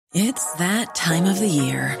It's that time of the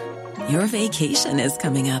year. Your vacation is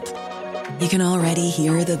coming up. You can already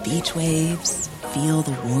hear the beach waves, feel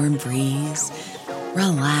the warm breeze,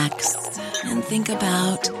 relax, and think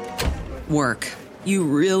about work. You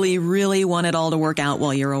really, really want it all to work out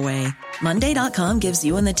while you're away. Monday.com gives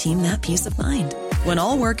you and the team that peace of mind. When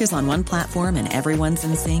all work is on one platform and everyone's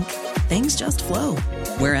in sync, things just flow.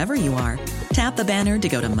 Wherever you are, tap the banner to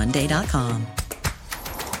go to Monday.com.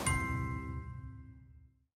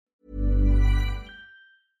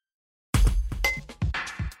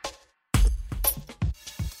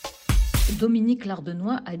 Dominique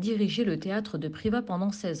Lardenois a dirigé le théâtre de Privas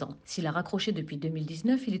pendant 16 ans. S'il a raccroché depuis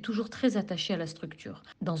 2019, il est toujours très attaché à la structure.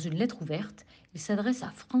 Dans une lettre ouverte, il s'adresse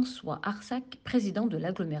à François Arsac, président de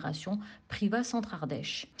l'agglomération Privas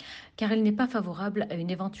Centre-Ardèche, car il n'est pas favorable à une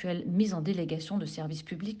éventuelle mise en délégation de services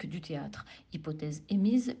publics du théâtre, hypothèse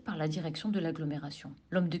émise par la direction de l'agglomération.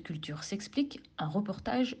 L'homme de culture s'explique, un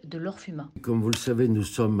reportage de Laure Fuma. Comme vous le savez, nous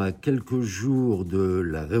sommes à quelques jours de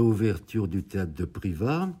la réouverture du théâtre de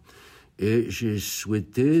Privas. Et j'ai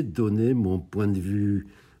souhaité donner mon point de vue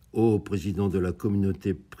au président de la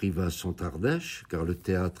communauté Privas Centre-Ardèche, car le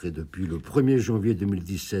théâtre est depuis le 1er janvier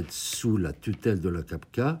 2017 sous la tutelle de la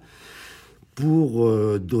CAPCA,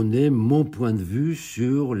 pour donner mon point de vue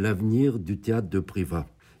sur l'avenir du théâtre de Privas.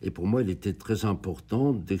 Et pour moi, il était très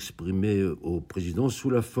important d'exprimer au président,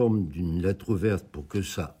 sous la forme d'une lettre ouverte pour que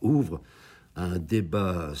ça ouvre un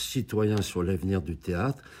débat citoyen sur l'avenir du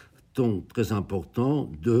théâtre, donc très important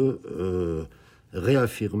de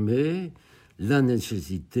réaffirmer la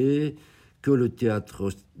nécessité que le théâtre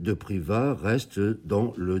de Privas reste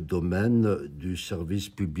dans le domaine du service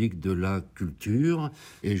public de la culture.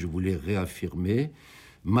 Et je voulais réaffirmer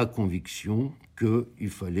ma conviction qu'il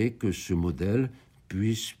fallait que ce modèle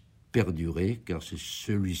puisse perdurer, car c'est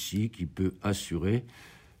celui-ci qui peut assurer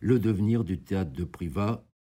le devenir du théâtre de Privas